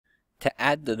To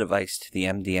add the device to the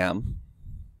MDM,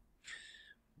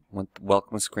 with the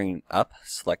welcome screen up,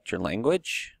 select your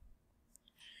language.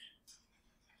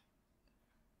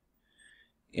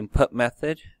 Input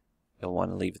method, you'll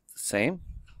want to leave it the same.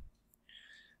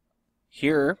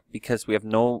 Here, because we have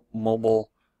no mobile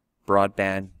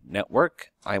broadband network,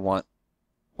 I want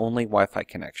only Wi-Fi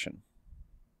connection.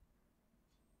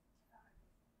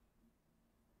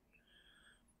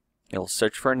 It'll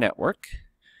search for a network.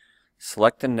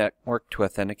 Select the network to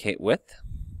authenticate with.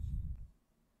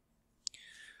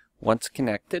 Once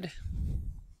connected,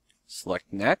 select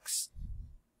Next.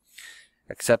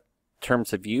 Accept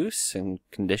terms of use and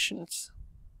conditions.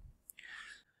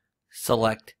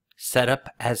 Select Setup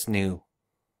as New.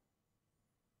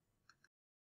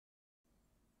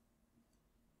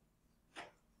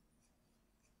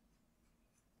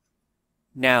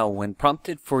 Now, when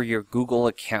prompted for your Google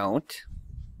account,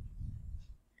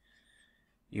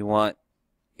 you want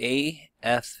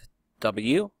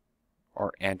AFW,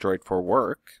 or Android for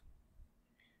Work,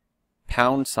 #,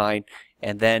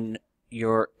 and then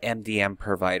your MDM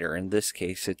provider. In this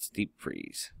case, it's Deep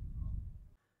Freeze.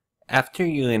 After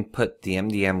you input the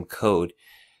MDM code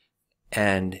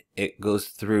and it goes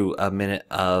through a minute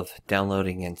of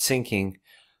downloading and syncing,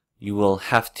 you will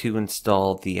have to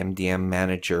install the Mdm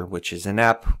Manager, which is an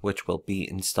app which will be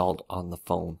installed on the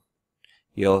phone.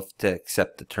 You'll have to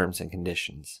accept the terms and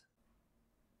conditions.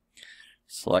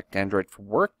 Select Android for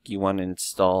Work. You want to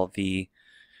install the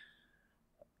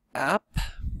app.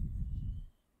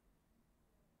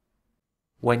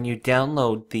 When you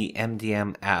download the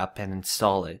MDM app and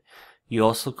install it, you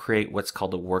also create what's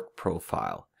called a work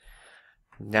profile.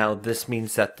 Now, this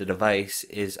means that the device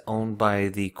is owned by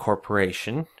the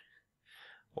corporation,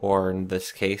 or in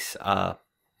this case, a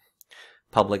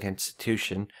public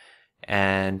institution,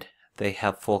 and they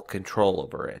have full control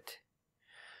over it.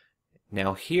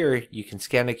 Now here, you can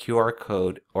scan a QR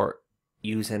code or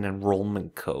use an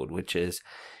enrollment code, which is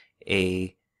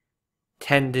a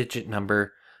 10-digit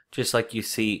number, just like you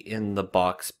see in the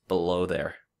box below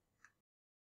there.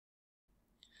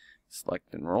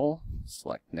 Select Enroll,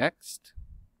 select Next,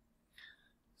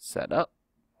 Set Up,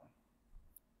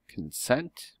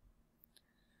 Consent,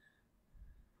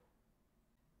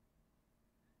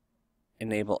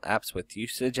 Enable apps with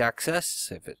usage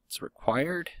access if it's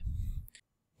required.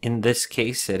 In this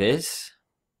case, it is.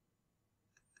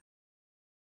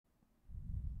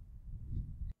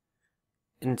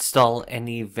 Install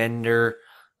any vendor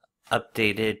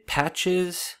updated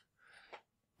patches,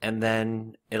 and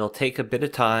then it'll take a bit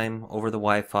of time over the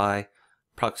Wi-Fi,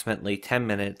 approximately 10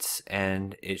 minutes,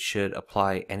 and it should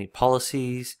apply any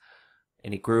policies,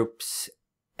 any groups,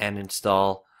 and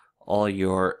install all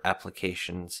your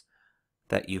applications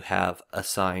that you have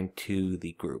assigned to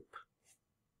the group.